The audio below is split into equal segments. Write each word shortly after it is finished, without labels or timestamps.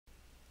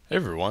Hey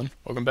everyone,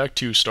 welcome back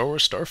to Star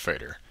Wars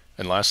Starfighter.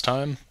 And last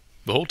time,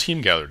 the whole team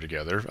gathered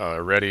together.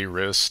 Reddy,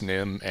 Riss,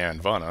 Nim, and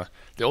Vanna.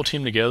 They all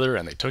teamed together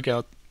and they took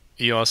out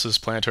EOS's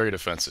planetary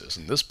defenses.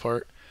 In this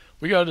part,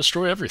 we gotta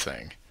destroy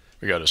everything.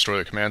 We gotta destroy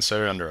the command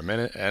center under a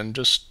minute and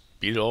just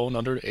beat it all in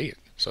under 8.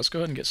 So let's go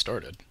ahead and get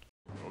started.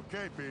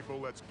 Okay, people,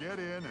 let's get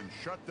in and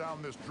shut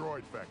down this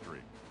droid factory.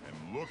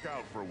 And look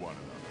out for one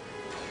another.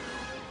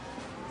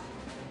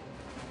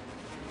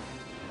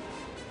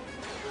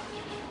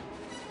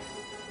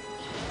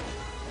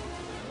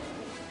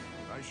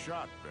 Nice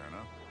shot,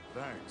 Vanna.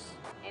 Thanks.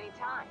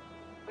 Anytime.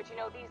 But you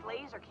know, these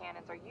laser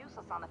cannons are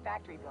useless on the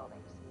factory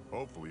buildings.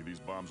 Hopefully these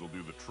bombs will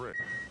do the trick.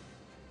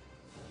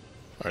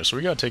 Alright, so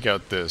we gotta take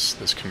out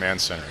this command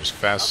center as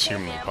fast as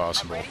humanly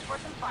possible.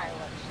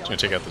 Just gonna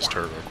take out this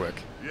turret real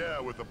quick.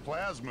 Yeah, with the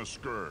plasma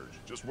scourge.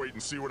 Just wait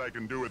and see what I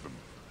can do with them.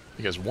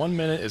 Because 1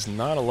 minute is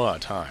not a lot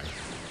of time.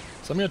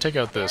 So I'm gonna take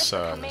out this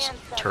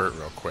turret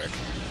real quick.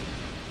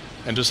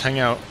 And just hang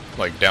out,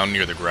 like, down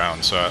near the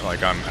ground, so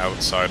I'm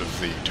outside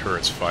of the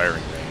turret's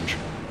firing range.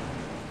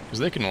 Because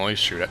they can only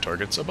shoot at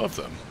targets above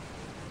them.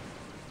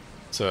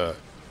 It's a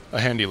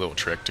handy little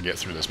trick to get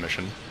through this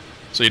mission.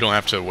 So you don't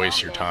have to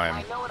waste your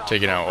time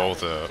taking out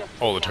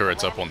all the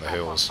turrets up on the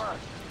hills.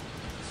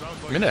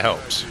 I mean, it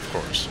helps, of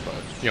course, but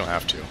you don't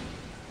have to.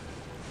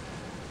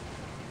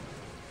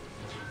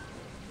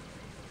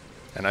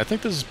 And I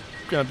think this is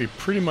gonna be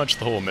pretty much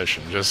the whole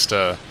mission, just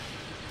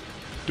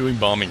doing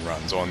bombing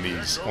runs on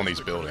these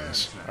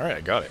buildings. Alright,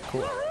 I got it.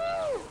 Cool.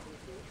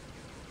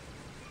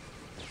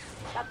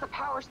 That's the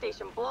power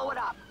station. Blow it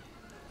up.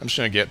 I'm just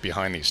gonna get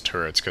behind these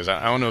turrets, because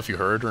I don't know if you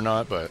heard or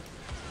not, but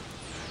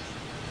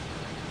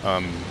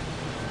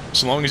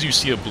so long as you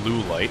see a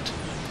blue light,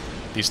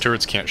 these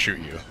turrets can't shoot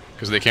you,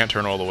 because they can't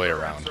turn all the way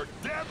around.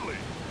 Deadly.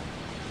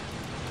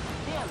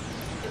 Dim,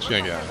 it looks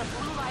gonna like get- there's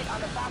a blue light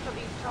on the back of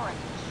these turrets.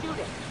 Shoot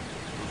it.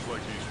 Looks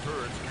like these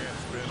turrets can't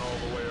spin all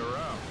the way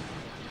around.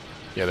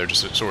 Yeah, they're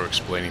just sort of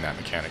explaining that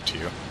mechanic to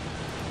you.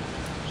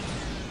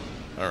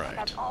 Alright.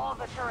 That's all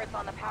the turrets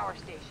on the power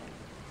station.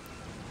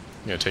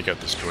 I'm gonna take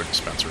out this droid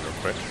dispenser real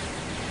quick.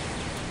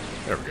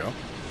 There we go.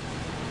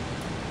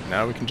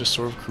 Now we can just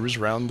sort of cruise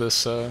around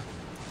this, what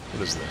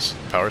is this?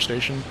 Power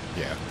station?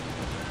 Yeah.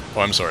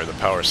 Oh, I'm sorry, the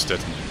power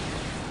station.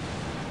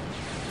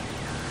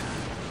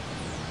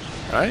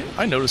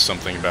 I noticed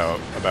something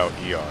about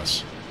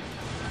EOS.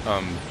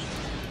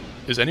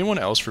 Is anyone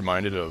else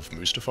reminded of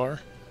Mustafar?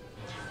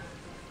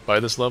 By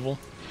this level?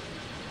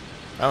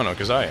 I don't know,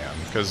 because I am.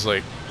 Because,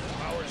 like,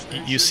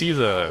 you see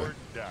the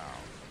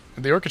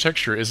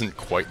architecture isn't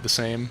quite the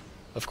same,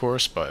 of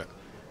course, but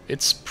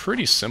it's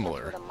pretty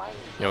similar.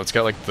 You know, it's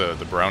got, like,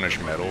 the brownish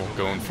metal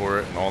going for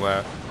it and all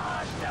that.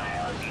 I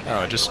don't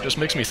know, it just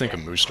makes me think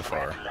of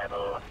Mustafar.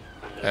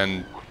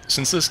 And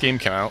since this game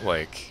came out,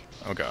 like...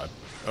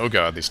 Oh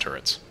god, these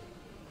turrets.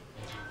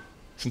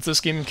 Since this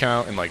game came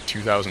out in, like,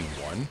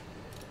 2001...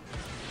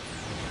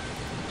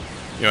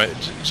 You know, it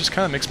just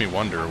kind of makes me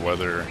wonder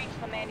whether... Reach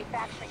the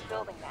manufacturing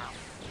building now.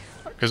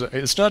 Because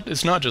it's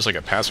not just like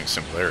a passing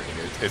similarity.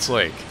 It's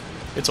like,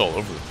 it's all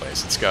over the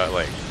place. It's got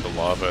like the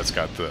lava, it's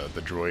got the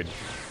droid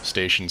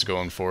stations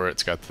going for it,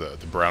 it's got the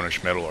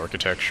brownish metal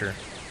architecture.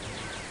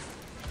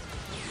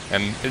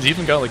 And it's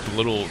even got like the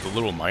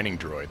little mining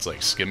droids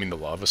like skimming the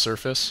lava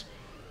surface.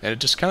 And it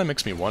just kind of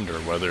makes me wonder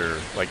whether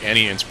like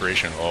any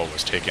inspiration at all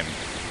was taken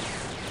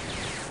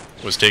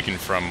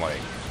from like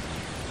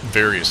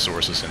various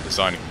sources in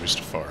designing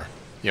Mustafar.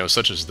 You know,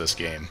 such as this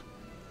game.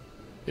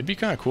 It'd be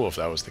kind of cool if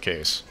that was the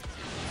case.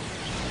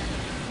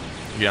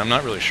 Yeah, I'm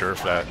not really sure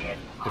if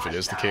it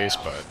is the case,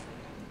 but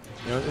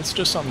you know, it's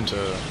just something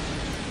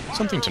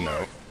to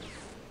note.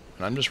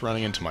 And I'm just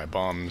running into my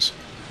bombs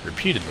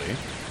repeatedly,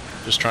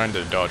 just trying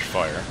to dodge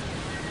fire.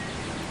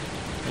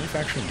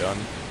 Manufacturing done.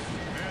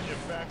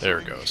 There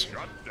it goes.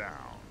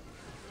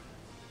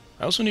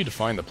 I also need to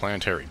find the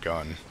planetary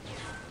gun.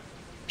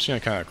 I'm just gonna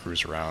kind of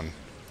cruise around.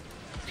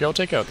 Okay, I'll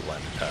take out the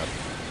landing pad.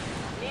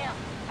 Dim,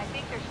 I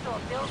think there's still a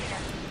building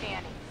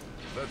standing.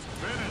 Let's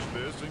finish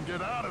this and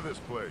get out of this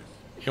place.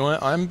 You know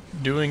what I'm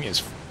going as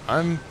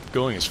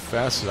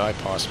fast as I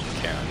possibly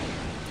can.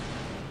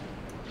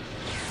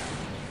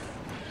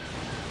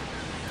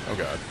 Oh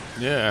god.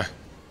 Yeah.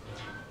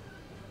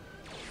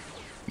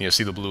 You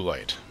see the blue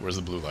light. Where's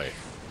the blue light?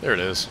 There it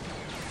is.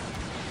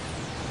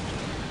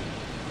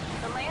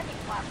 The landing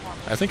platform.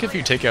 I think if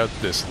you take out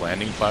this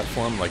landing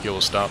platform, like,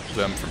 it'll stop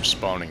them from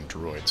spawning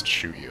droids to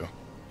shoot you.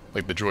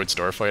 Like the droid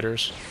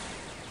Starfighters.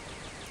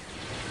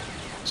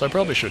 So I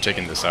probably should have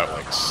taken this out,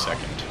 like,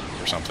 second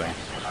or something.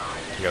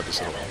 You got this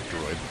little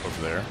droid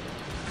over there.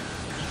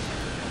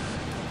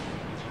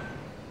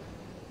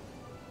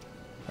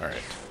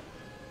 Alright.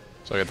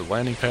 So I got the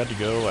landing pad to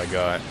go, I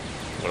got...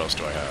 What else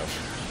do I have?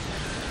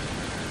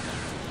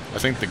 I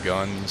think the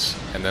guns,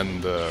 and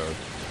then the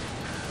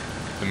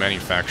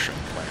manufacturing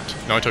plant.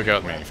 No, I took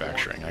out the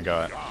manufacturing. I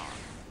got...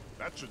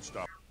 That should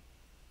stop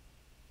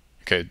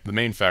Okay, the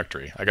main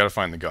factory. I gotta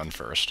find the gun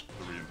first.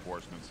 the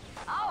reinforcements.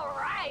 All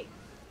right.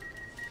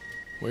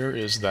 Where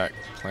is that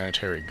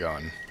planetary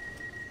gun?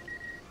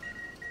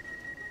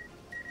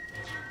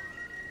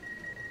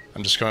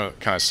 I'm just kind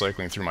of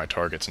cycling through my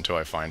targets until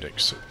I find it.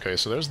 So, okay,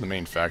 so there's the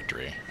main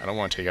factory. I don't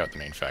want to take out the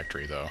main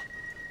factory, though.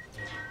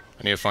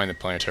 I need to find the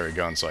planetary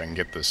gun so I can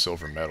get this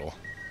silver medal.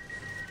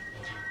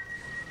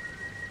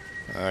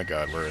 Oh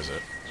god, where is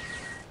it?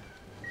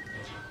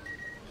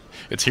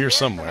 It's here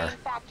somewhere.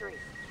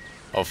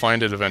 I'll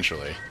find it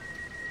eventually.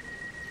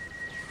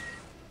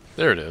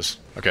 There it is.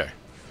 Okay.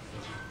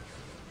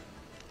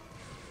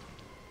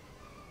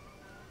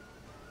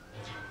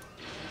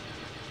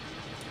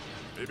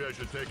 Maybe I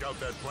should take out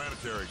that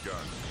planetary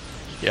gun.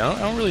 Yeah, I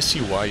don't really see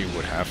why you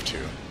would have to.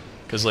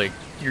 Because, like,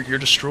 you're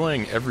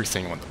destroying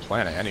everything on the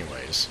planet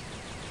anyways.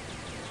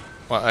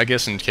 Well, I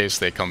guess in case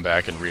they come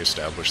back and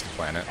reestablish the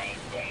planet.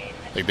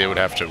 Like, they would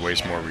have to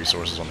waste more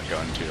resources on the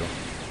gun, too.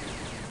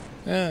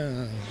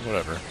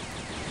 Whatever.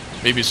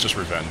 Maybe it's just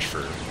revenge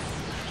for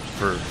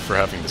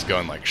having this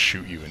gun, like,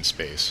 shoot you in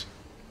space.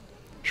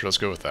 Sure, let's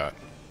go with that.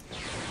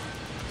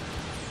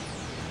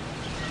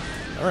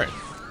 Alright,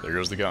 there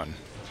goes the gun.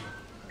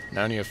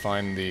 Now I need to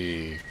find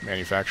the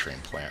manufacturing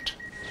plant.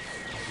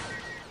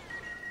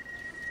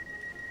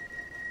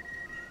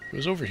 It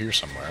was over here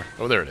somewhere.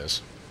 Oh, there it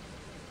is.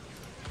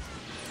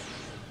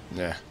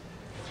 Yeah.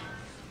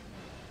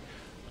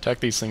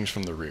 Attack these things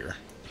from the rear.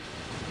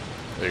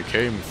 They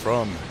came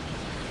from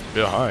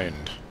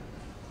behind.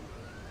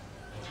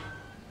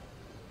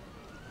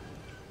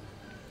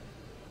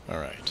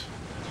 Alright.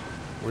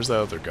 Where's that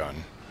other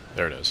gun?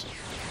 There it is.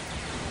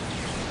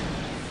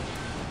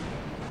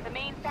 The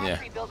main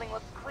factory building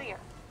looks clear.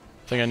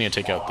 I think I need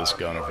to take out this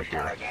gun over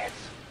here.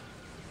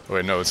 Oh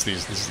wait, no, it's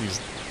these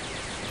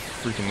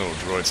freaking little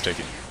droids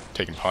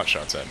taking pot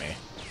shots at me.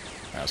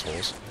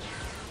 Assholes.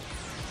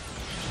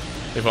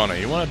 Ivana,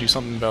 you want to do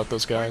something about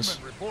those guys?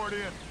 Report in.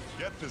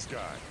 Get this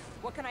guy.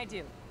 What can I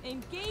do?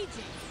 Engaging.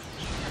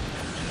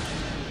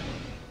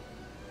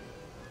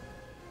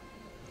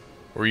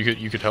 Or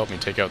you could help me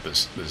take out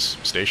this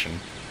station.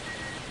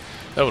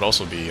 That would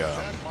also be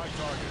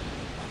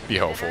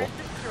helpful.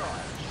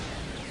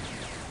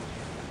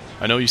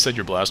 I know you said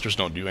your blasters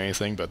don't do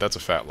anything, but that's a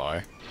fat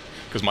lie.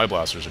 Because my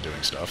blasters are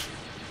doing stuff.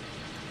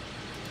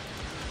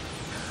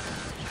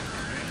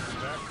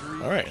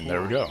 Alright, and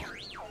there we go.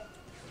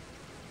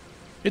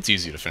 It's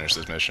easy to finish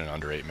this mission in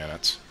under 8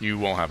 minutes. You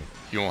won't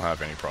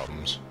have any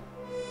problems.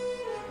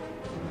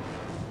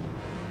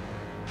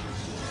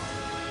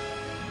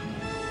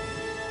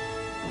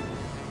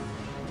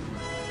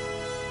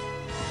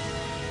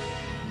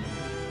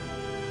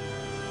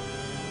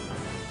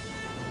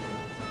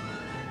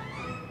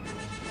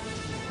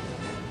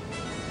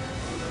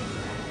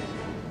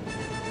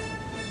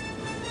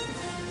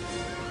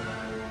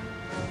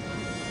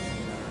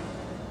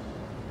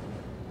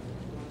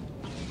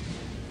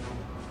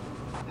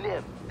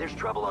 Nim, there's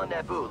trouble on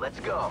Naboo. Let's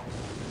go.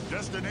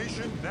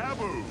 Destination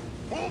Naboo.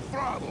 Full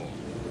throttle.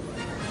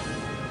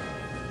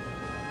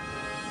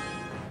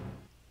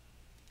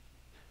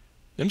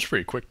 Nim's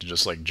pretty quick to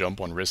just like jump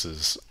on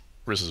Riss's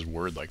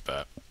word like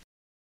that.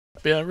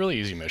 But yeah, really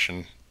easy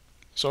mission.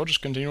 So I'll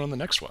just continue on the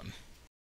next one.